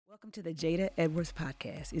Welcome to the Jada Edwards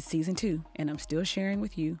Podcast. It's season 2, and I'm still sharing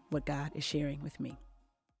with you what God is sharing with me.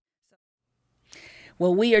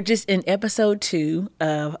 Well, we are just in episode 2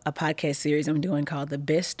 of a podcast series I'm doing called The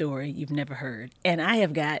Best Story You've Never Heard. And I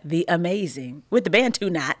have got the amazing, with the band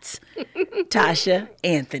 2 knots, Tasha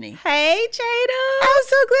Anthony. Hey, Jada. I'm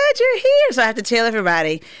so glad you're here. So I have to tell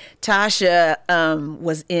everybody, Tasha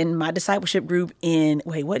was in my discipleship group in,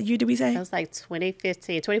 what year did we say? That was like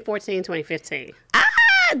 2014, 2015.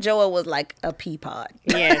 Joel was like a pea pod.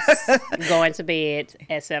 Yes, going to bed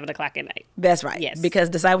at 7 o'clock at night. That's right. Yes. Because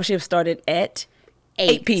discipleship started at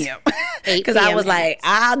 8 p.m. 8 Because I was like,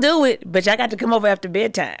 I'll do it, but y'all got to come over after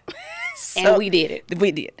bedtime. And we did it.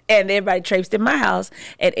 We did. And everybody traipsed in my house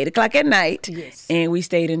at 8 o'clock at night. Yes. And we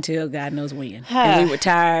stayed until God knows when. And we were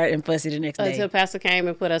tired and fussy the next day. Until Pastor came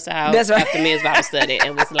and put us out That's right. after men's Bible study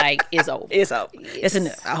and was like, it's over. It's over. Yes. It's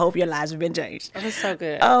enough. I hope your lives have been changed. It was so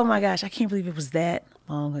good. Oh my gosh. I can't believe it was that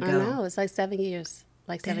long ago. I know. It's like 7 years.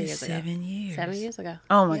 Like 7 years ago. 7 years. 7 years ago.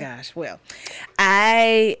 Oh my gosh. Well,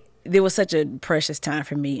 there was such a precious time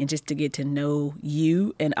for me and just to get to know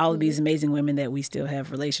you and all of these amazing women that we still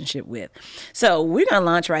have relationship with. So we're going to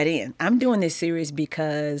launch right in. I'm doing this series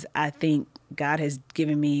because I think God has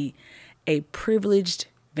given me a privileged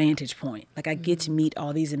vantage point. Like I get to meet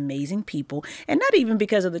all these amazing people, and not even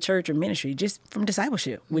because of the church or ministry, just from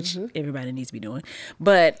discipleship, which everybody needs to be doing.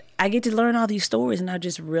 But I get to learn all these stories, and I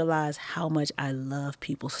just realize how much I love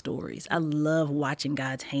people's stories. I love watching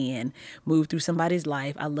God's hand move through somebody's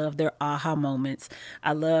life. I love their aha moments.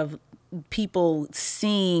 I love people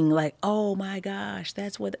seeing like, oh my gosh,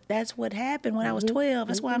 that's what happened when I was 12.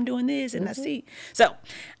 That's why I'm doing this. And I see. So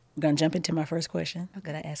I'm going to jump into my first question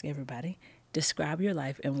that I ask everybody. Describe your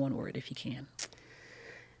life in one word if you can.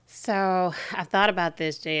 So I've thought about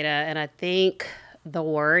this, Jada, and I think the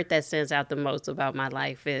word that stands out the most about my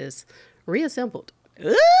life is reassembled.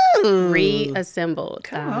 Ooh. Reassembled.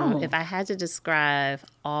 Come on. If I had to describe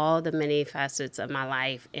all the many facets of my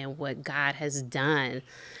life and what God has done,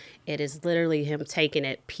 it is literally him taking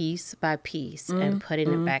it piece by piece and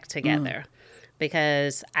putting it back together.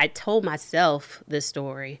 Because I told myself this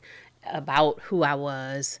story about who I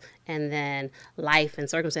was, and then life and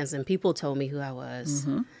circumstances and people told me who I was.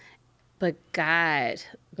 But God,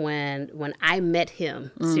 when I met him,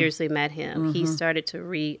 seriously met him, he started to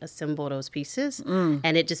reassemble those pieces,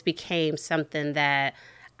 and it just became something that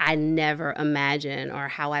I never imagined, or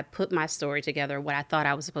how I put my story together. What I thought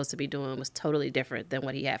I was supposed to be doing was totally different than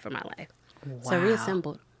what he had for my life. Wow. So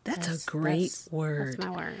reassembled. That's a great word. That's my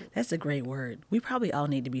word. That's a great word. We probably all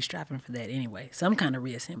need to be striving for that anyway. Some kind of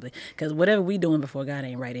reassembly. Because whatever we doing before God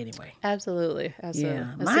ain't right anyway. Absolutely.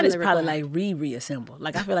 Yeah. Mine is probably like reassemble.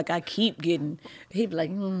 Like I feel like I keep getting, he'd be like,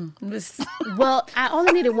 this. Well, I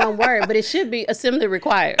only needed one word, but it should be assembly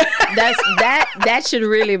required. That should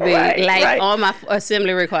really be on my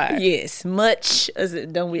assembly required. Yes. Much as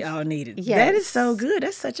don't we all need it. Yes. That is so good.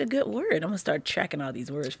 That's such a good word. I'm going to start tracking all these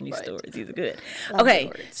words from these stories. These are good. Love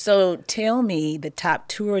Okay. So tell me the top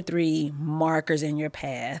 2 or 3 markers in your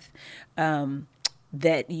path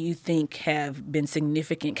that you think have been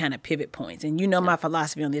significant kind of pivot points. And you know my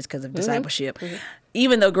philosophy on this because of discipleship.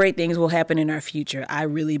 Even though great things will happen in our future, I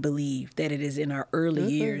really believe that it is in our early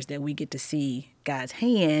years that we get to see God's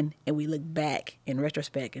hand and we look back in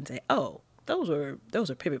retrospect and say, oh, those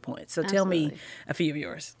are pivot points. So tell me a few of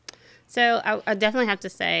yours. So I definitely have to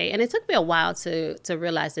say, and it took me a while to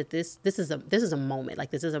realize that this is a moment,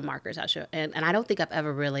 like this is a marker, Tasha. And I don't think I've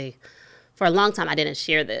ever really, for a long time, I didn't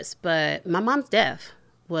share this, but my mom's death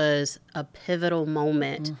was a pivotal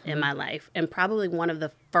moment in my life, and probably one of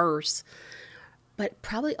the first, but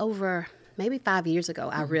probably over maybe 5 years ago,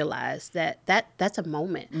 I realized that's a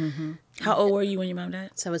moment. How old were you when your mom died?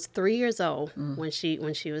 So I was 3 years old when she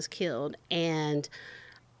was killed, and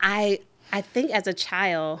I think as a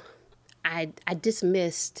child, I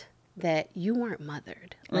dismissed that you weren't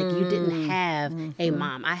mothered. Like you didn't have a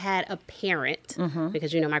mom. I had a parent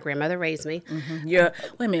because, my grandmother raised me. Wait a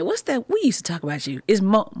minute. What's that? We used to talk about you. Is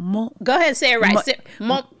Go ahead and say it right.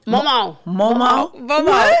 Momo.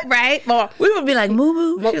 What? Right? Momo. We would be like moo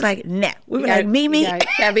moo. She was like nah. We would be like Mimi.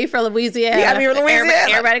 Gotta be from Louisiana. You gotta be from Louisiana.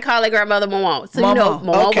 Everybody call their grandmother Momo. So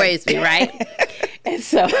Momo raised me, right? And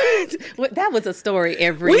so that was a story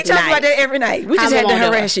every night. We talk about that every night. We just had to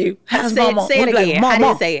harass you. How's Momo? Say it again. How do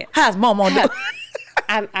you say it? How's Momo doing?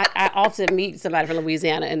 I often meet somebody from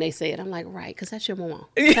Louisiana and they say it. I'm like, right, because that's your mom.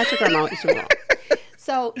 That's your grandma. It's your mom.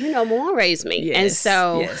 So, Momo raised me. Yes, and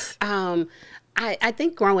so yes. I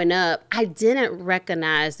think growing up, I didn't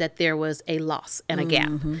recognize that there was a loss and a gap.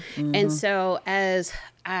 And so as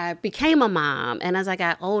I became a mom and as I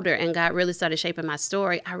got older and God really started shaping my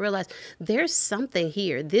story, I realized there's something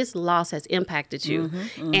here. This loss has impacted you.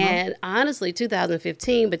 And honestly,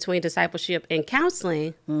 2015, between discipleship and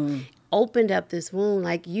counseling, opened up this wound.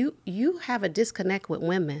 Like you have a disconnect with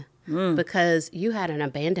women. Because you had an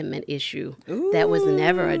abandonment issue that was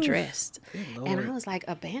never addressed. And I was like,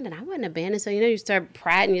 abandoned? I wasn't abandoned. So, you start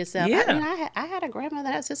priding yourself. Yeah. I had a grandmother,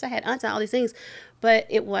 I had a sister, I had aunts, and all these things. But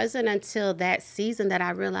it wasn't until that season that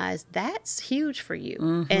I realized that's huge for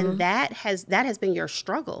you. And that has been your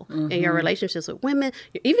struggle in your relationships with women,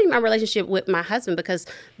 even my relationship with my husband, because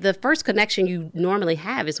the first connection you normally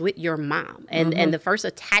have is with your mom and the first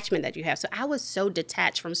attachment that you have. So I was so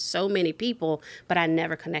detached from so many people, but I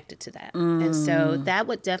never connected to that. And so that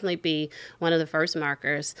would definitely be one of the first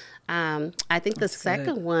markers. I think the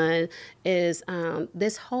second one is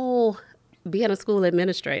this whole being a school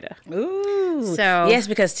administrator. Ooh. So yes,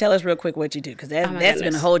 because tell us real quick what you do, because that's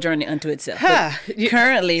been a whole journey unto itself.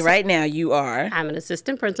 Currently, right now, you are... I'm an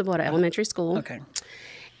assistant principal at an elementary school. Okay.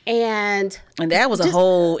 And that was a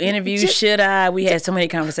whole interview. We had so many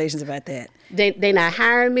conversations about that. They not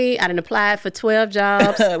hiring me. I didn't apply for 12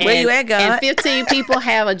 jobs. Where you at, God? And 15 people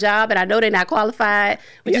have a job, and I know they're not qualified,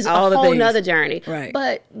 which is a whole nother journey. Right.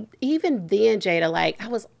 But even then, Jada, like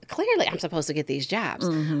clearly I'm supposed to get these jobs.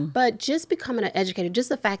 But just becoming an educator, just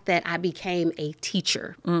the fact that I became a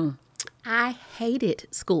teacher, I hated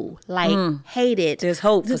school. Like, hated. There's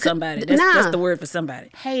hope for somebody. That's the word for somebody.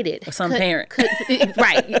 Hated. Or some parent.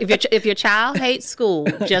 Right. If your child hates school,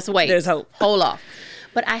 just wait. There's hope. Hold off.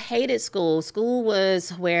 But I hated school. School was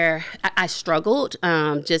where I struggled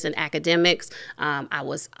just in academics. I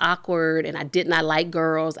was awkward and I did not like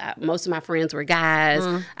girls. Most of my friends were guys.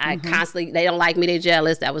 I constantly, they don't like me, they're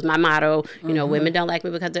jealous. That was my motto. Women don't like me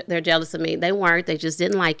because they're jealous of me. They weren't. They just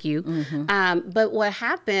didn't like you. But what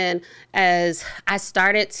happened as I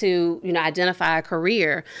started to, identify a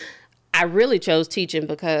career, I really chose teaching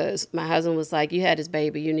because my husband was like, you had this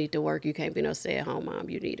baby, you need to work. You can't be no stay-at-home mom.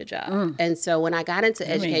 You need a job. And so when I got into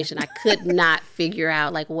education, I could not figure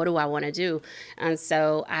out, like, what do I want to do? And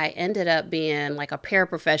so I ended up being like a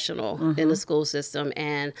paraprofessional in the school system.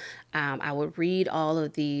 And I would read all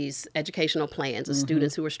of these educational plans of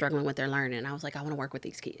students who were struggling with their learning. And I was like, I want to work with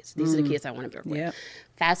these kids. These are the kids I want to work with.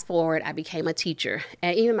 Fast forward, I became a teacher.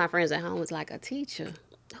 And even my friends at home was like, a teacher?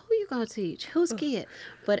 Who you gonna teach? Whose kid?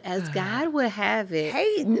 But as God would have it,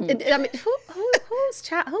 I mean, who's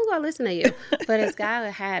child? Who gonna listen to you? But as God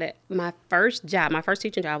would have it, my first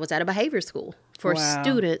teaching job was at a behavior school for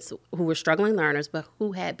students who were struggling learners, but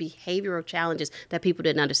who had behavioral challenges that people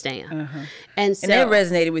didn't understand. And so that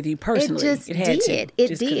resonated with you personally. It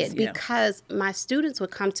did because my students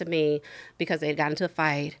would come to me because they had gotten into a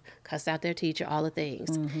fight, cussed out their teacher, all the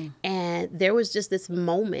things. And there was just this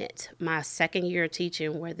moment, my second year of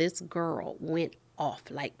teaching, where this girl went off,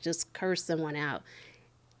 like just cursed someone out.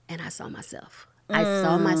 And I saw myself. I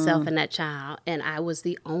saw myself in that child. And I was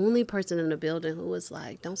the only person in the building who was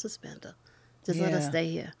like, don't suspend her. Just let us stay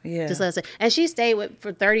here. Just let us stay. And she stayed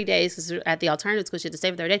for 30 days because at the alternative school, she had to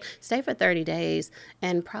stay for 30 days. Stay for 30 days.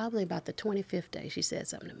 And probably about the 25th day, she said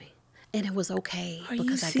something to me. And it was okay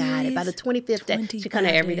because I got it. By the 25th day, she come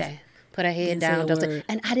there every day. Put her head down.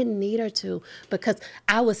 And I didn't need her to because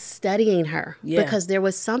I was studying her. Because there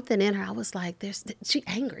was something in her. I was like, she's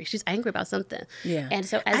angry. She's angry about something. And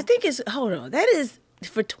so I think hold on. That is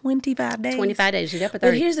for 25 days. 25 days. She's there for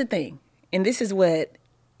 30. But here's the thing. And this is what,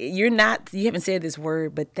 you haven't said this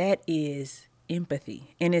word, but that is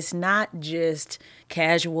empathy. And it's not just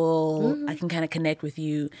casual, I can kind of connect with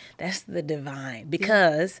you. That's the divine.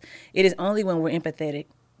 Because it is only when we're empathetic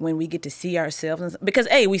when we get to see ourselves. Because,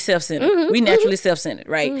 we self-centered. We naturally self-centered,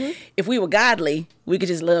 right? If we were godly, we could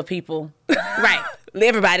just love people. Right.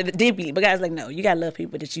 Everybody deeply. But God's like, no, you got to love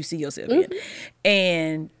people that you see yourself in.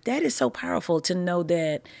 And that is so powerful to know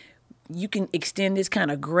that you can extend this kind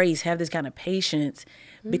of grace, have this kind of patience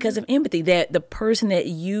because of empathy, that the person that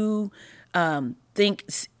you think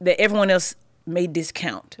that everyone else may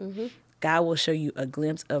discount, God will show you a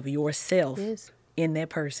glimpse of yourself in that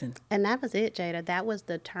person. And that was it, Jada. That was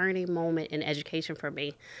the turning moment in education for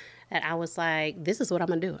me. And I was like, this is what I'm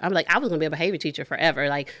going to do. I'm like, I was going to be a behavior teacher forever.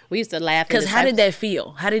 Like, we used to laugh. Because how did that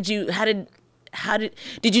feel? Did you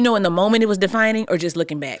know in the moment it was defining or just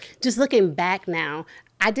looking back? Just looking back now.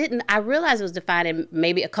 I realized it was defining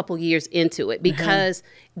maybe a couple years into it because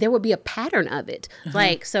there would be a pattern of it.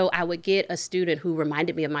 Like, so I would get a student who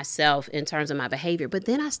reminded me of myself in terms of my behavior. But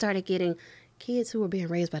then I started getting kids who were being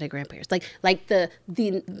raised by their grandparents.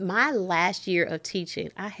 My last year of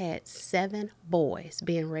teaching, I had 7 boys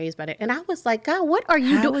being raised by their, and I was like, God, what are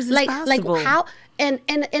you doing? How is this possible? How? And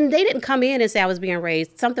they didn't come in and say I was being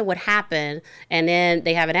raised. Something would happen, and then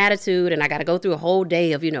they have an attitude, and I got to go through a whole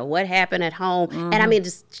day of what happened at home. And I mean,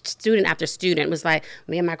 just student after student was like,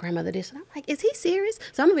 me and my grandmother this, and I'm like, is he serious?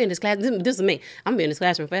 So I'm gonna be in this class. This is me. I'm gonna be in this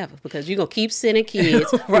classroom forever because you're gonna keep sending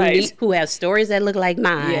kids right. who have stories that look like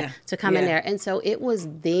mine to come in Yeah. there. And so it was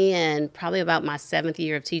then, probably about my 7th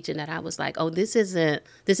year of teaching, that I was like, oh, this isn't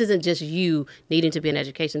just you needing to be in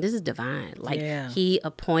education. This is divine. Like he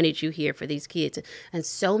appointed you here for these kids. And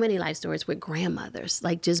so many life stories with grandmothers,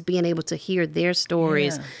 like just being able to hear their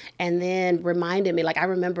stories and then reminded me, like I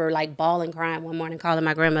remember like bawling, crying one morning, calling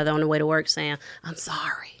my grandmother on the way to work saying, I'm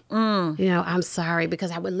sorry. I'm sorry,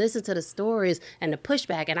 because I would listen to the stories and the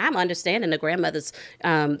pushback, and I'm understanding the grandmother's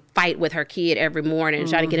fight with her kid every morning,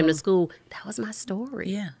 trying to get him to school. That was my story.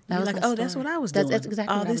 Yeah. That was like, my oh, story. that's what I was doing. That's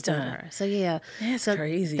exactly all what I this was doing time. to her. So yeah, That's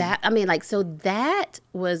crazy. That's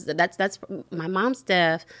my mom's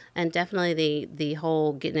death, and definitely the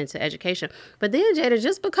whole getting into education. But then Jada,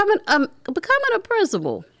 just becoming a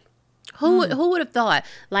principal. Who would have thought?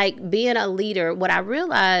 Like being a leader, what I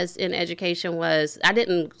realized in education was I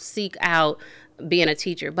didn't seek out being a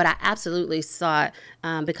teacher, but I absolutely sought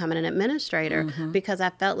becoming an administrator because I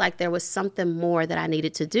felt like there was something more that I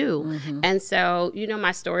needed to do. And so,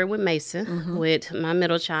 my story with Mason, with my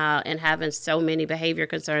middle child, and having so many behavior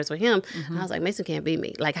concerns with him, I was like, Mason can't be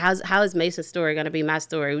me. Like, how is Mason's story going to be my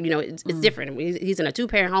story? It's different. He's in a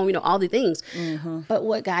 2-parent home, all the things. But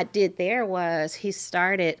what God did there was he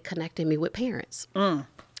started connecting me with parents.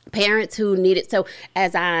 Parents who needed, so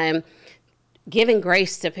as I'm giving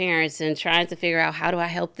grace to parents and trying to figure out how do I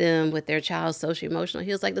help them with their child's social emotional.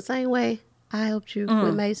 He was like, the same way I helped you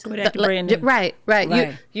with Mason. Right.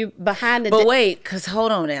 You behind the. But wait, because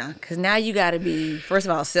hold on now, because now you got to be, first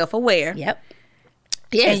of all, self-aware. Yep.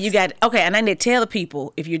 Yes. And you got, and I need to tell the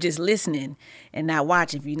people, if you're just listening and not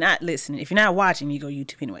watching, if you're not listening, if you're not watching, you go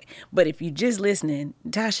YouTube anyway. But if you're just listening,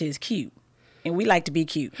 Tasha is cute. And we like to be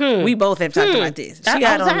cute. We both have talked about this. She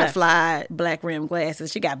got on the fly black rim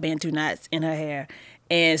glasses. She got bantu knots in her hair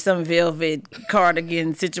and some velvet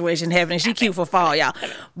cardigan situation happening. She cute for fall, y'all.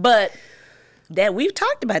 But that we've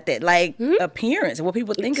talked about that, like appearance and what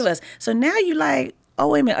people think of us. So now you like, oh,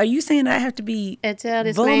 wait a minute. Are you saying I have to be and tell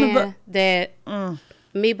this vulnerable? Man that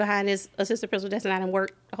me behind his assistant principal, that's not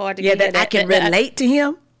work hard to get that I can relate to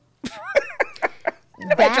him?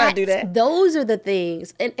 I try to do that. Those are the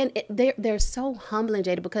things, and they're so humbling,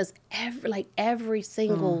 Jada, because every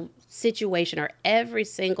single situation or every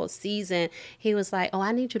single season, he was like, "Oh,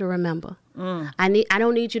 I need you to remember. I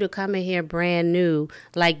don't need you to come in here brand new,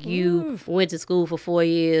 like you went to school for 4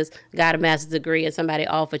 years, got a master's degree, and somebody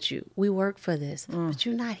offered you. We work for this, but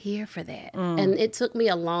you're not here for that." And it took me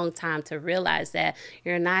a long time to realize that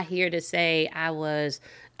you're not here to say I was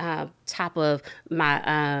top of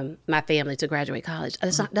my family to graduate college.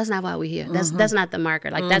 That's not why we're here. That's not the marker.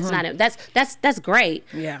 Like that's not it. That's great.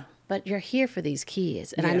 Yeah. But you're here for these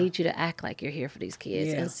kids, and I need you to act like you're here for these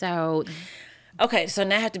kids. Yeah. And so, okay, so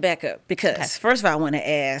now I have to back up because first of all, I want to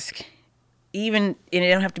ask, and it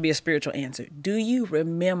don't have to be a spiritual answer. Do you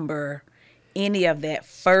remember any of that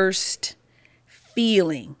first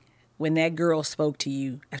feeling when that girl spoke to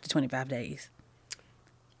you after 25 days?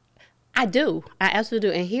 I do. I absolutely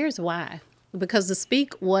do. And here's why. Because the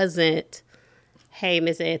speak wasn't, hey,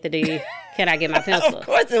 Miss Anthony, can I get my pencil? Of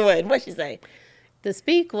course it wasn't. What'd she say? The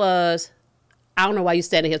speak was, I don't know why you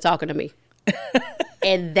standing here talking to me.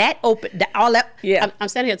 And that opened, I'm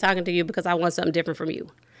standing here talking to you because I want something different from you.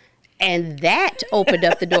 And that opened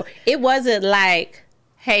up the door. It wasn't like,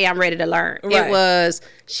 hey, I'm ready to learn. Right. It was,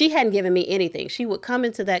 she hadn't given me anything. She would come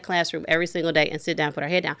into that classroom every single day and sit down, put her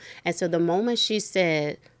head down. And so the moment she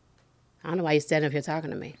said, I don't know why you're standing up here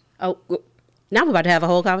talking to me. Oh, now we're about to have a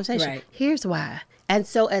whole conversation. Right. Here's why. And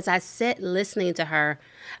so as I sat listening to her,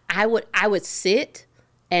 I would sit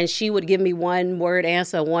and she would give me one word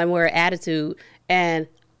answer, one word attitude. And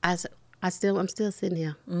I'm still sitting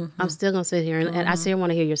here. I'm still going to sit here and I still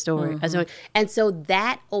want to hear your story. And so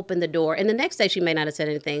that opened the door. And the next day she may not have said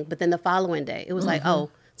anything, but then the following day it was like,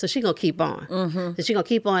 oh, so she's going to keep on. So she's going to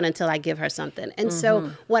keep on until I give her something. And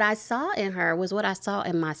so what I saw in her was what I saw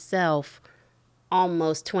in myself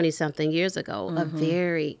almost 20-something years ago, a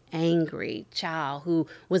very angry child who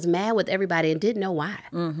was mad with everybody and didn't know why.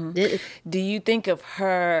 Do you think of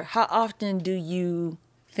her, how often do you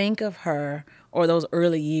think of her or those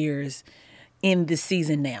early years in this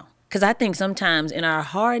season now? Because I think sometimes in our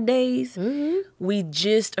hard days, we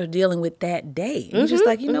just are dealing with that day. We're just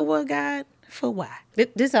like, you know what, God? for why?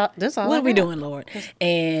 This all. What are we doing, Lord?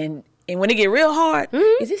 And when it get real hard,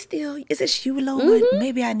 is it you, Lord?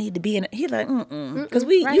 Maybe I need to be in it. He's like, because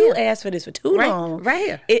you asked for this for too long.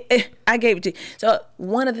 Right here. I gave it to you. So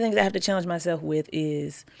one of the things I have to challenge myself with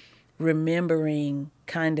is remembering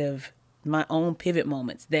kind of my own pivot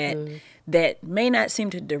moments that may not seem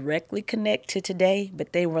to directly connect to today,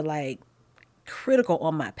 but they were like critical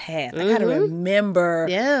on my path. I got to remember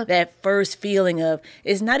that first feeling of,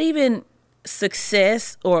 it's not even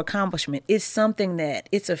success or accomplishment. It's something that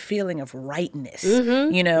it's a feeling of rightness,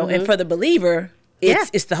 you know, and for the believer,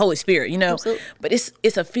 it's the Holy Spirit, you know, Absolutely. But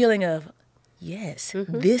it's a feeling of, yes,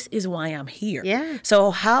 this is why I'm here. Yeah.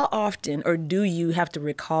 So how often, or do you have to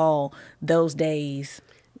recall those days,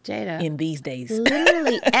 Jada, in these days?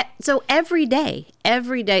 Literally. So every day,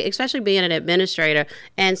 especially being an administrator.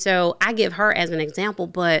 And so I give her as an example,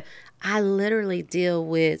 but I literally deal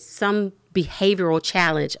with some behavioral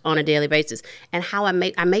challenge on a daily basis, and how I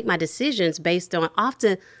make my decisions based on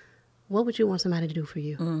often, what would you want somebody to do for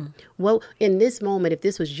you? Well, in this moment, if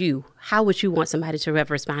this was you, how would you want somebody to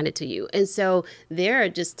have responded to you? And so there are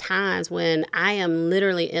just times when I am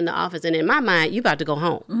literally in the office, and in my mind, you about to go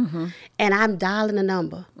home, and I'm dialing a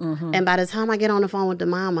number. And by the time I get on the phone with the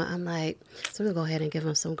mama, I'm like, so we'll go ahead and give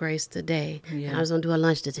them some grace today. And I was going to do a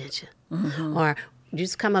lunch detention. Or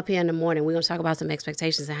just come up here in the morning. We're going to talk about some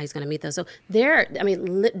expectations and how he's going to meet those. So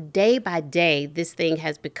day by day, this thing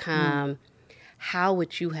has become, how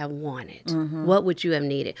would you have wanted? What would you have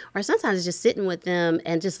needed? Or sometimes it's just sitting with them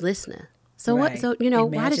and just listening. So Right. what? So, you know,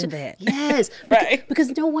 Imagine why did you? that. Yes, Right. because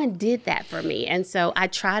no one did that for me, and so I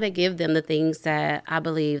try to give them the things that I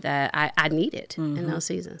believe that I needed in those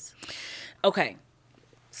seasons. Okay.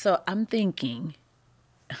 So I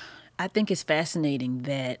think it's fascinating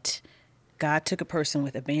that God took a person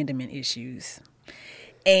with abandonment issues,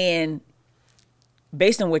 and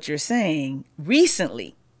based on what you're saying,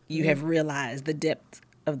 recently you have realized the depth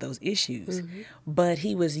of those issues, but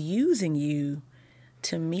he was using you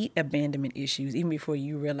to meet abandonment issues even before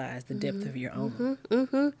you realized the depth of your own.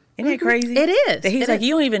 Isn't that crazy? It is. That he's It like, is.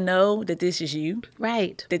 you don't even know that this is you,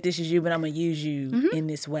 Right. that this is you, but I'm going to use you in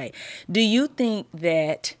this way. Do you think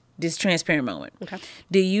that, this transparent moment,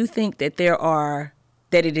 do you think that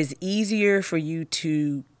that it is easier for you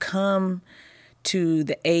to come to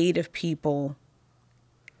the aid of people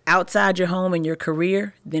outside your home and your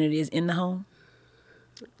career than it is in the home?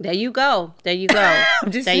 There you go.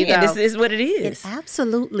 I'm just There you saying, go. this is what it is. It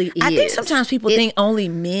absolutely is. I think sometimes people think only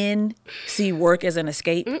men see work as an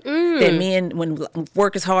escape. That men, when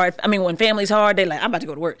work is hard, when family's hard, they're like, I'm about to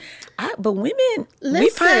go to work. But women, we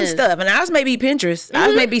find Listen. stuff. And ours may be Pinterest.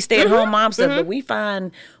 Ours may be stay-at-home mom stuff. But we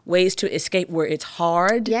find ways to escape where it's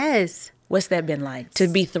hard. Yes. What's that been like? To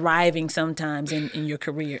be thriving sometimes in your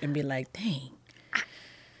career and be like, dang.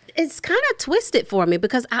 It's kind of twisted for me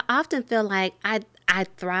because I often feel like I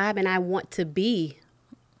thrive and I want to be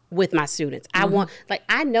with my students.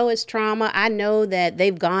 I know it's trauma. I know that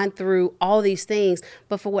they've gone through all these things,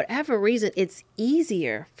 but for whatever reason, it's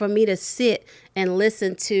easier for me to sit and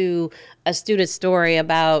listen to a student's story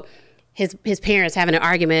about his parents having an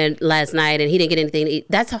argument last night and he didn't get anything to eat.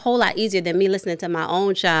 That's a whole lot easier than me listening to my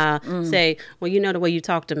own child say, well, you know the way you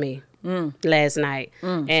talked to me last night.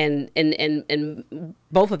 And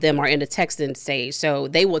both of them are in the texting stage. So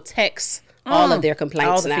they will text all of their complaints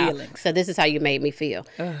all the now. feelings. So this is how you made me feel.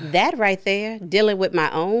 That right there, dealing with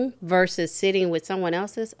my own versus sitting with someone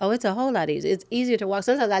else's, it's a whole lot easier. It's easier to walk.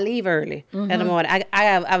 Sometimes I leave early in the morning. I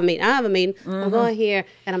have a meeting. I'm going here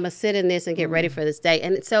and I'm going to sit in this and get ready for this day.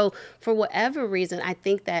 And so for whatever reason, I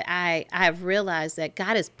think that I have realized that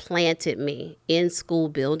God has planted me in school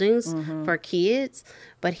buildings for kids,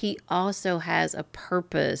 but he also has a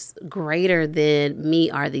purpose greater than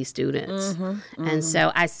me or these students. And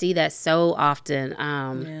so I see that so often,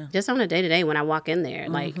 just on a day-to-day when I walk in there,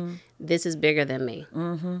 like, this is bigger than me.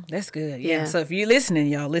 That's good. Yeah. So if you're listening,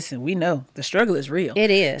 y'all, listen, we know the struggle is real.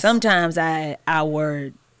 It is. Sometimes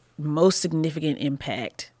our most significant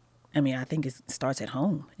impact, I think it starts at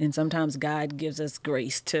home. And sometimes God gives us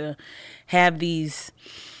grace to have these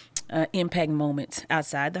impact moments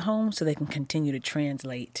outside the home so they can continue to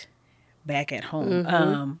translate back at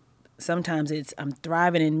home. Sometimes it's I'm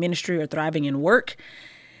thriving in ministry or thriving in work.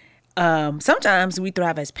 Sometimes we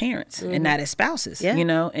thrive as parents and not as spouses,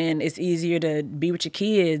 and it's easier to be with your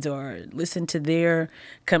kids or listen to their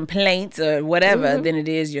complaints or whatever than it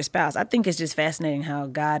is your spouse. I think it's just fascinating how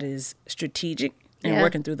God is strategic and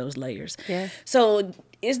working through those layers. Yeah. So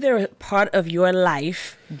is there a part of your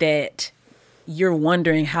life that you're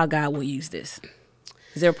wondering how God will use this?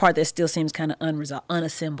 Is there a part that still seems kind of unresolved,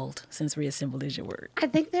 unassembled, since reassembled is your word? I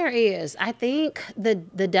think there is. I think the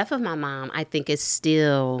death of my mom, I think, is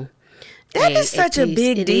still... That is such a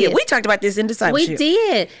big deal. We talked about this in discipleship. We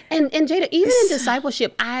did. And Jada, even in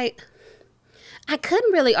discipleship, I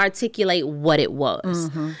couldn't really articulate what it was.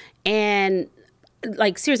 And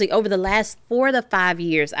like, seriously, over the last 4 to 5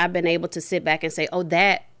 years, I've been able to sit back and say, oh,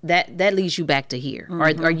 that leads you back to here.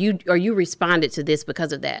 Or you responded to this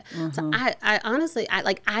because of that. So I honestly,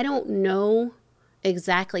 I don't know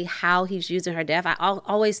exactly how he's using her death. I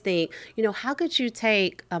always think, how could you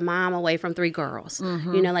take a mom away from 3 girls?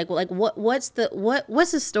 What's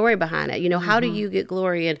the story behind it? How do you get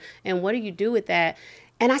glory, and what do you do with that?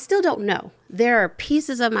 And I still don't know. There are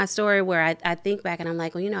pieces of my story where I think back and I'm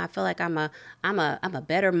like, well, I feel like I'm a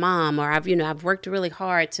better mom, or I've worked really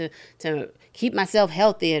hard to keep myself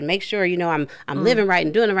healthy and make sure, I'm living right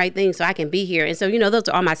and doing the right thing so I can be here. And so, those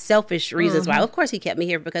are all my selfish reasons why. Of course, he kept me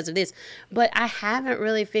here because of this. But I haven't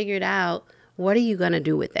really figured out, what are you going to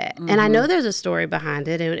do with that? And I know there's a story behind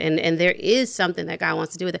it, and there is something that God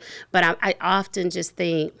wants to do with it. But I often just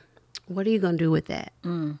think, what are you going to do with that?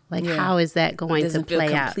 How is that going to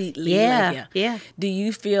play out? Yeah. Do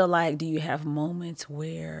you feel like, do you have moments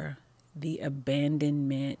where the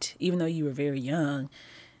abandonment, even though you were very young,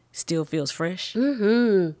 still feels fresh?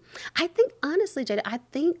 I think, honestly, Jada, I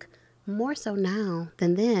think more so now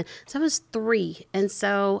than then. So I was 3, and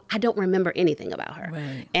so I don't remember anything about her.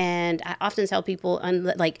 Right. And I often tell people,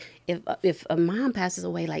 if a mom passes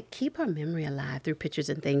away, keep her memory alive through pictures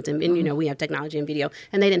and things. And we have technology and video,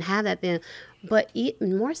 and they didn't have that then. But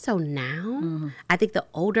more so now, I think the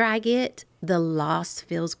older I get, the loss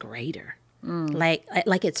feels greater. Like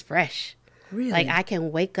it's fresh. Really? Like I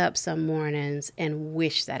can wake up some mornings and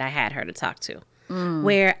wish that I had her to talk to.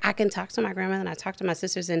 Where I can talk to my grandmother and I talk to my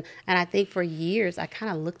sisters, and I think for years I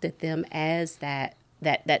kind of looked at them as that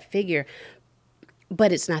figure,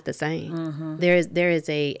 but it's not the same. There is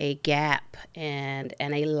a gap and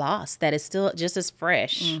a loss that is still just as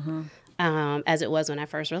fresh as it was when I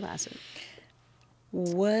first realized it.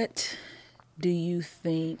 What do you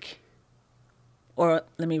think, or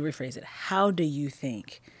let me rephrase it, how do you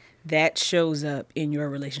think that shows up in your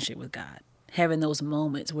relationship with God? Having those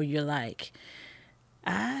moments where you're like,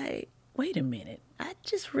 wait a minute, I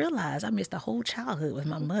just realized I missed a whole childhood with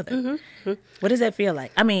my mother. What does that feel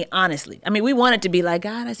like? I mean, honestly, we want it to be like,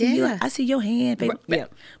 God, I see you, I see your hand, baby. Right. Yeah.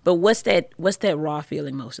 But what's that raw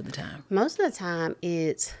feeling most of the time? Most of the time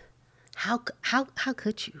it's, how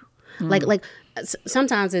could you? Like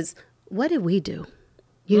sometimes it's, what did we do?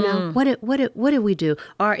 What did we do?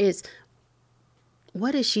 Or it's,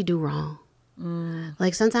 what did she do wrong?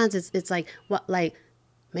 Like sometimes it's like, what, like,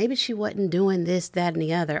 maybe she wasn't doing this, that, and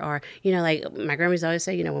the other. Or, like my grandma's always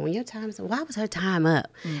say, when your time is up, why was her time up?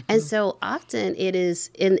 And so often it is,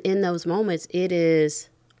 in those moments, it is,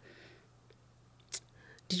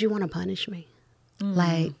 did you want to punish me?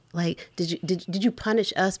 Like, did you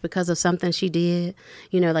punish us because of something she did?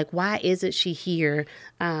 Why isn't she here?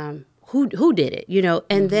 Who did it?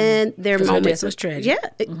 And then there are moments. Her death was tragic. Yeah,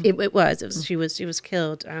 it was. She was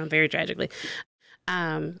killed very tragically.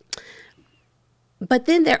 But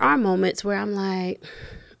then there are moments where I'm like,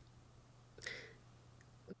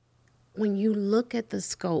 when you look at the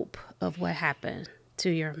scope of what happened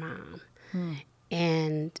to your mom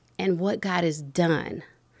and what God has done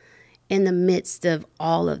in the midst of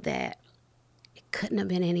all of that, it couldn't have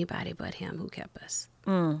been anybody but him who kept us.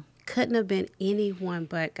 Couldn't have been anyone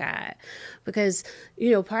but God. Because,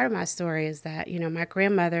 part of my story is that, my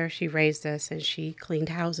grandmother, she raised us and she cleaned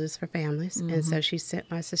houses for families. And so she sent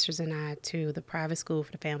my sisters and I to the private school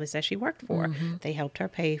for the families that she worked for. They helped her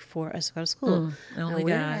pay for us to go to school. Only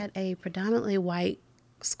we're God. at a predominantly white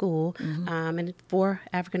school and 4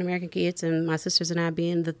 African-American kids, and my sisters and I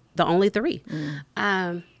being the only 3.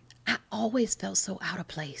 I always felt so out of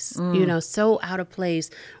place, so out of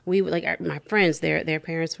place. We would, like, my friends, their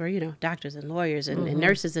parents were, doctors and lawyers and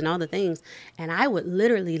nurses and all the things. And I would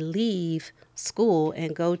literally leave school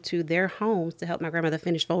and go to their homes to help my grandmother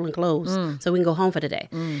finish folding clothes so we can go home for the day.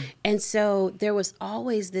 And so there was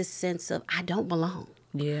always this sense of, I don't belong.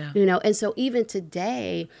 Yeah. And so even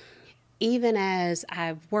today, even as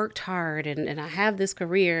I've worked hard and I have this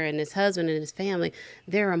career and this husband and his family,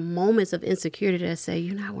 there are moments of insecurity that say,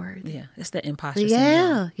 you're not worthy. Yeah, it's the imposter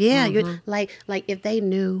syndrome. Yeah. You're, like if they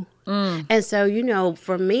knew. And so,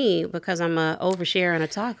 for me, because I'm a oversharer and a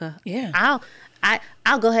talker,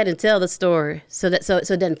 I'll go ahead and tell the story so it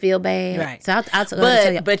doesn't feel bad. Right. So I'll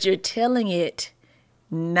tell you. But you're telling it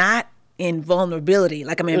not in vulnerability,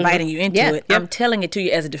 like I'm inviting you into it. Yep. I'm telling it to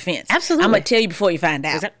you as a defense. Absolutely. I'm going to tell you before you find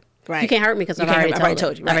out. Right. You can't hurt me because I've already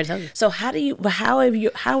told you. Right. So how are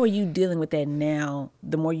you dealing with that now?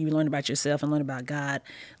 The more you learn about yourself and learn about God,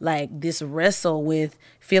 like this wrestle with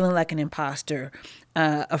feeling like an imposter,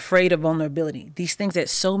 afraid of vulnerability, these things that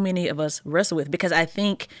so many of us wrestle with. Because I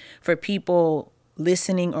think for people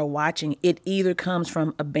listening or watching, it either comes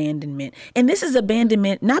from abandonment, and this is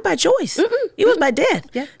abandonment not by choice. It was by death.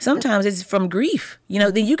 Yeah. Sometimes it's from grief.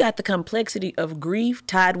 Then you got the complexity of grief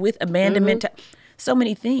tied with abandonment. So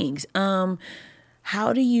many things.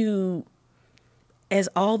 How do you, as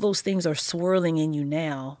all those things are swirling in you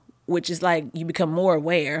now, which is like you become more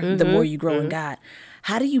aware the more you grow in God,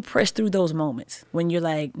 how do you press through those moments when you're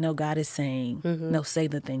like, no, God is saying, no, say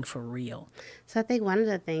the thing for real? So I think one of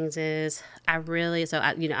the things is I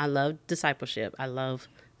love discipleship. I love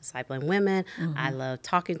discipling women. I love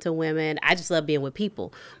talking to women. I just love being with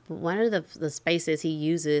people. But one of the spaces he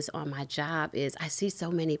uses on my job is I see so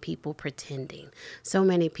many people pretending. So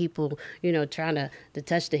many people, trying to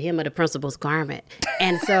touch the hem of the principal's garment.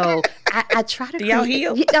 And so I try to do y'all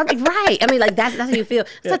heal? Right. I mean, like that's how you feel.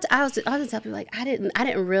 So I was tell people like I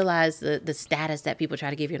didn't realize the status that people try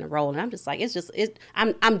to give you in a role. And I'm just like,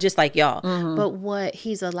 I'm just like y'all. But what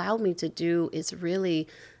he's allowed me to do is really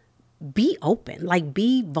be open, like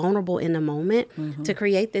be vulnerable in the moment to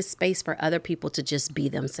create this space for other people to just be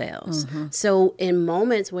themselves. So in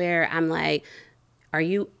moments where I'm like, are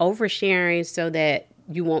you oversharing so that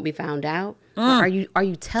you won't be found out? Or are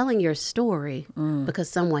you telling your story because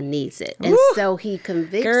someone needs it? And so he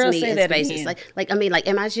convicts me in spaces. Like,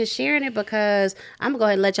 am I just sharing it because I'm gonna go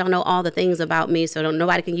ahead and let y'all know all the things about me so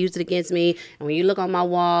nobody can use it against me? And when you look on my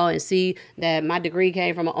wall and see that my degree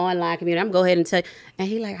came from an online community, I'm gonna go ahead and tell you. And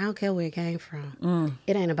he like, I don't care where it came from.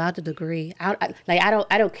 It ain't about the degree. I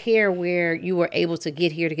don't care where you were able to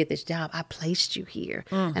get here to get this job. I placed you here,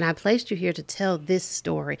 and I placed you here to tell this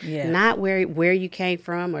story, not where you came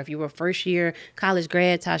from or if you were first year college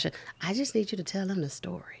grad, Tasha. I just need you to tell them the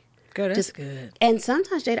story. Girl, that's good. And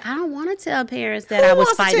sometimes, Jada, I don't want to tell parents that I was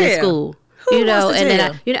fighting in school.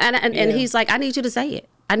 And he's like, I need you to say it.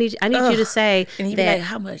 I need you to say and he'd that. Be like,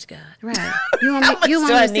 how much, God? Right. You want me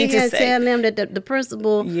to sit here and tell them that the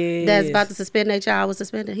principal that's about to suspend their child was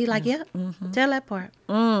suspended? He like, tell that part.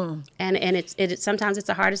 And it sometimes it's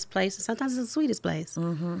the hardest place, and sometimes it's the sweetest place.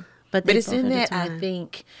 But it's in that I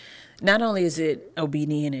think. Not only is it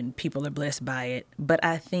obedient and people are blessed by it, but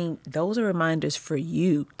I think those are reminders for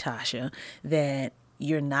you, Tasha, that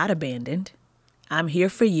you're not abandoned. I'm here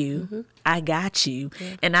for you. I got you.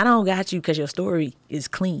 And I don't got you because your story is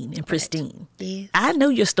clean and pristine. Yes. I know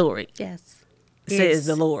your story. Yes. Says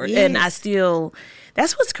the Lord. Yes. And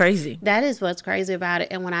that's what's crazy. That is what's crazy about it.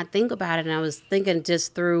 And when I think about it, and I was thinking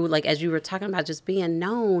just through, like, as you were talking about just being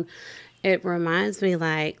known, it reminds me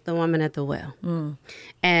like the woman at the well.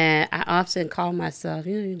 And I often call myself,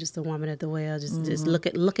 you're just a woman at the well, just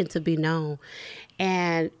looking to be known.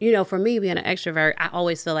 And, for me being an extrovert, I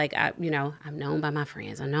always feel like, I'm known by my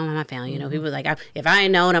friends. I'm known by my family. People like, if I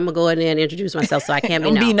ain't known, I'm going to go in there and introduce myself so I can't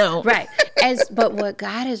be known. Be known. Right. But what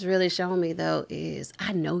God has really shown me, though, is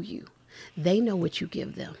I know you. They know what you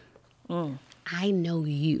give them. I know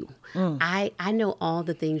you. I know all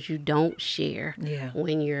the things you don't share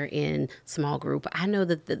when you're in small group. I know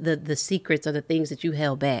the secrets or the things that you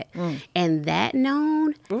held back. And that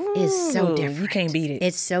known is so different. You can't beat it.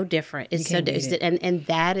 It's so different. It's so different. And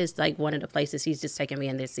that is like one of the places he's just taken me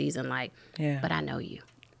in this season. Like, but I know you.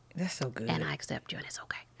 That's so good. And I accept you, and it's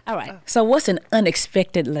okay. All right. So what's an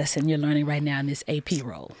unexpected lesson you're learning right now in this AP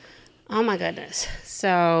role? Oh, my goodness.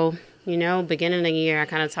 So, beginning of the year, I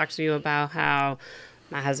kind of talked to you about how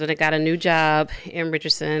my husband had got a new job in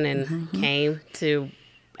Richardson and came to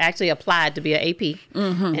actually applied to be an AP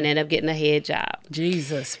and ended up getting a head job.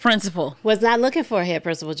 Jesus. Principal. Was not looking for a head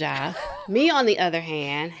principal job. Me, on the other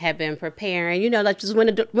hand, had been preparing, like just when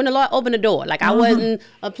the Lord opened the door. Like I wasn't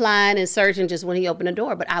applying and searching just when he opened the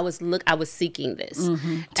door, but I was seeking this.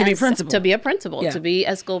 To be principal. To be a principal, to be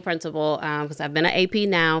a school principal, because I've been an AP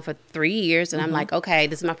now for 3 years, and I'm like, okay,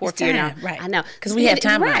 this is my fourth year now. Right. I know. Because we have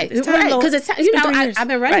time. Right. Because it's I've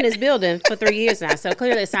been running this building for 3 years now, so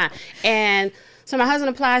clearly it's time. And so my husband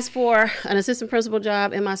applies for an assistant principal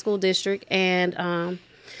job in my school district, and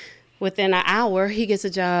within an hour, he gets a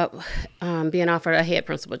job being offered a head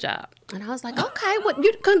principal job. And I was like, okay,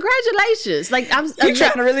 congratulations. Like, You're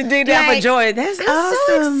trying to really dig down for joy. That's I'm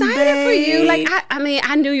awesome, so excited babe. for you. Like, I mean,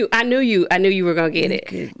 I knew you were going to get it.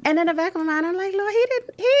 Good. And in the back of my mind, I'm like, Lord,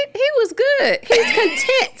 he was good. He's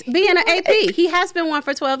content being an AP. He has been one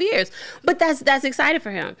for 12 years. But that's excited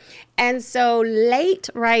for him. And so late,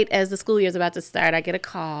 right as the school year is about to start, I get a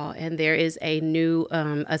call, and there is a new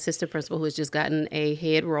assistant principal who has just gotten a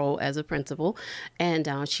head role as a principal, and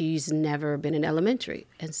she's never been in elementary.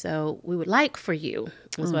 And so we would like for you,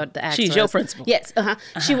 is what the ask She's was. your principal. Yes.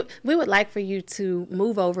 We would like for you to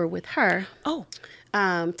move over with her. Oh.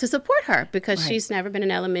 To support her, because Right. she's never been in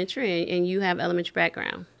elementary, and you have elementary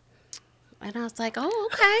background. And I was like, oh,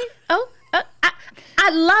 okay.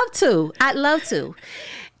 I'd love to.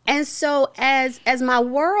 And so as my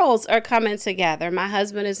worlds are coming together, my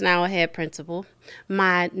husband is now a head principal.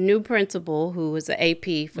 My new principal, who was an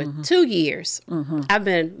AP for 2 years, I've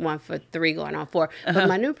been one for 3 going on 4, but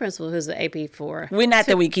my new principal, who's an AP for... We're not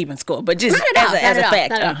that we keeping score, but just Not as a at all, fact.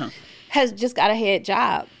 not at all. Has just got a head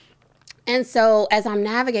job. And so as I'm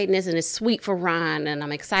navigating this, and it's sweet for Ron, and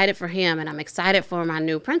I'm excited for him, and I'm excited for my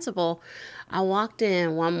new principal, I walked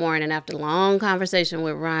in one morning after a long conversation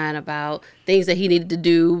with Ron about things that he needed to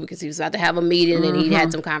do, because he was about to have a meeting and he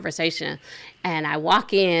had some conversation. And I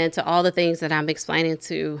walk in to all the things that I'm explaining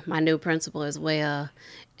to my new principal as well.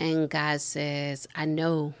 And God says, I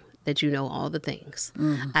know that you know all the things.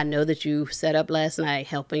 I know that you set up last night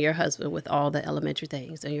helping your husband with all the elementary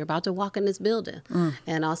things, and you're about to walk in this building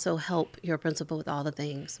and also help your principal with all the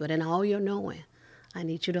things. But in all your knowing, I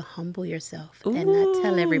need you to humble yourself and not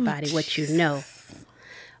tell everybody what you know,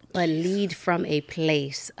 but lead from a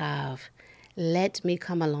place of, let me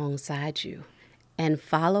come alongside you and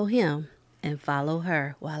follow him and follow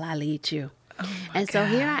her while I lead you. And so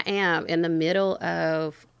here I am in the middle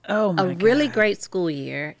of a really great school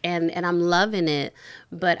year, and I'm loving it,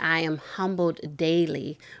 but I am humbled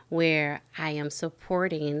daily, where I am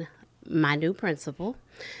supporting my new principal,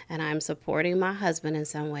 and I'm supporting my husband in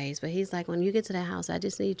some ways. But he's like, when you get to the house, I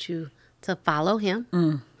just need you to follow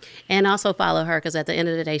him and also follow her, because at the end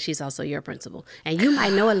of the day, she's also your principal. And you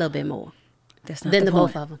might know a little bit more than the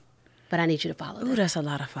both of them. But I need you to follow them. Ooh, that's a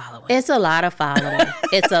lot of following. It's a lot of following.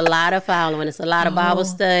 It's a lot of following. It's a lot of Bible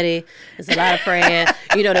study. It's a lot of praying.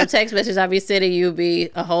 You know, the text messages I be sending you be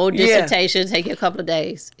a whole dissertation, take you a couple of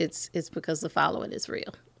days. It's because the following is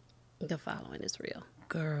real. The following is real.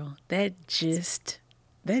 Girl, that just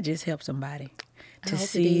helps somebody to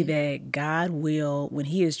see that God will, when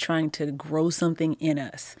he is trying to grow something in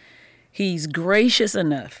us, he's gracious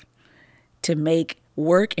enough to make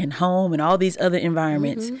work and home and all these other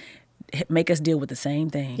environments make us deal with the same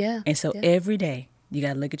thing. Yeah. And so every day you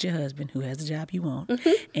got to look at your husband who has the job you want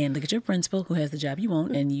and look at your principal who has the job you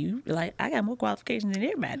want. And you like, I got more qualifications than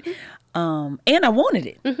everybody. And I wanted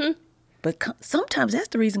it. But sometimes that's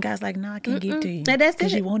the reason God's like, no, I can't give it to you.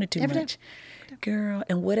 Because you wanted too much. Girl,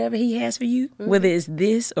 and whatever he has for you, whether it's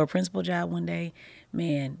this or principal job one day,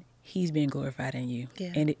 man, he's being glorified in you.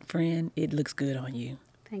 Yeah. And friend, it looks good on you.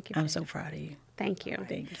 Thank you. I'm so proud of you. Thank you.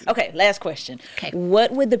 Thank you. Okay, last question. Okay.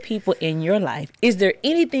 What would the people in your life, is there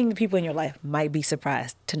anything the people in your life might be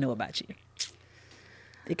surprised to know about you?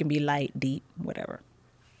 It can be light, deep, whatever.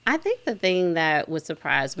 I think the thing that would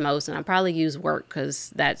surprise most, and I probably use work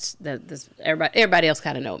because that's everybody else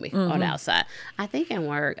kind of know me on the outside. I think in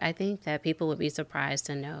work, I think that people would be surprised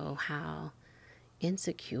to know how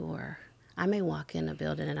insecure. I may walk in a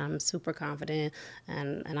building and I'm super confident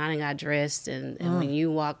and I done got dressed and when you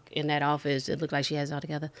walk in that office, it looks like she has it all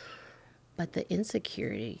together. But the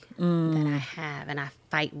insecurity that I have and I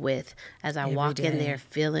fight with as I walk in there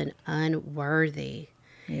feeling unworthy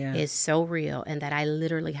is so real, and that I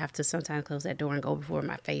literally have to sometimes close that door and go before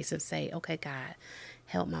my face and say, okay, God,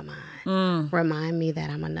 help my mind. Remind me that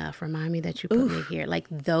I'm enough. Remind me that you put me here. Like,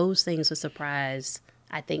 those things would surprise,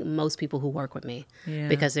 I think, most people who work with me,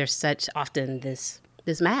 because there's such often this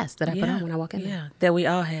mask that I put on when I walk in there. That we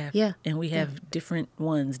all have. Yeah. And we have different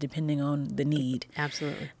ones depending on the need.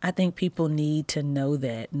 Absolutely. I think people need to know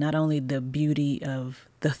that not only the beauty of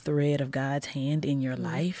the thread of God's hand in your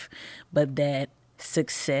life, but that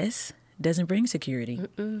success doesn't bring security,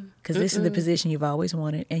 because this is the position you've always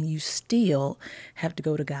wanted, and you still have to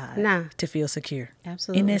go to God to feel secure.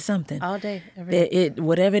 Absolutely. Isn't that something? All day, every day.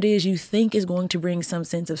 Whatever it is you think is going to bring some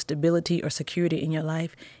sense of stability or security in your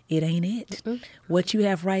life, it ain't it. What you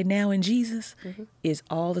have right now in Jesus is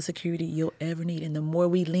all the security you'll ever need. And the more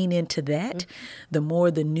we lean into that, the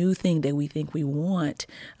more the new thing that we think we want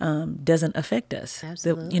doesn't affect us,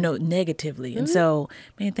 negatively. And so,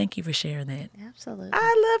 man, thank you for sharing that. Absolutely.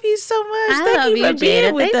 I love you so much. I love you,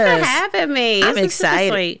 Jada. Thanks for having me. I'm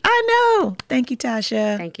excited. Sweet. I know. Thank you,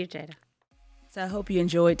 Tasha. Thank you, Jada. So I hope you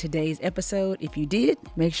enjoyed today's episode. If you did,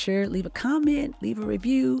 make sure leave a comment, leave a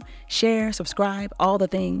review, share, subscribe, all the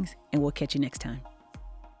things, and we'll catch you next time.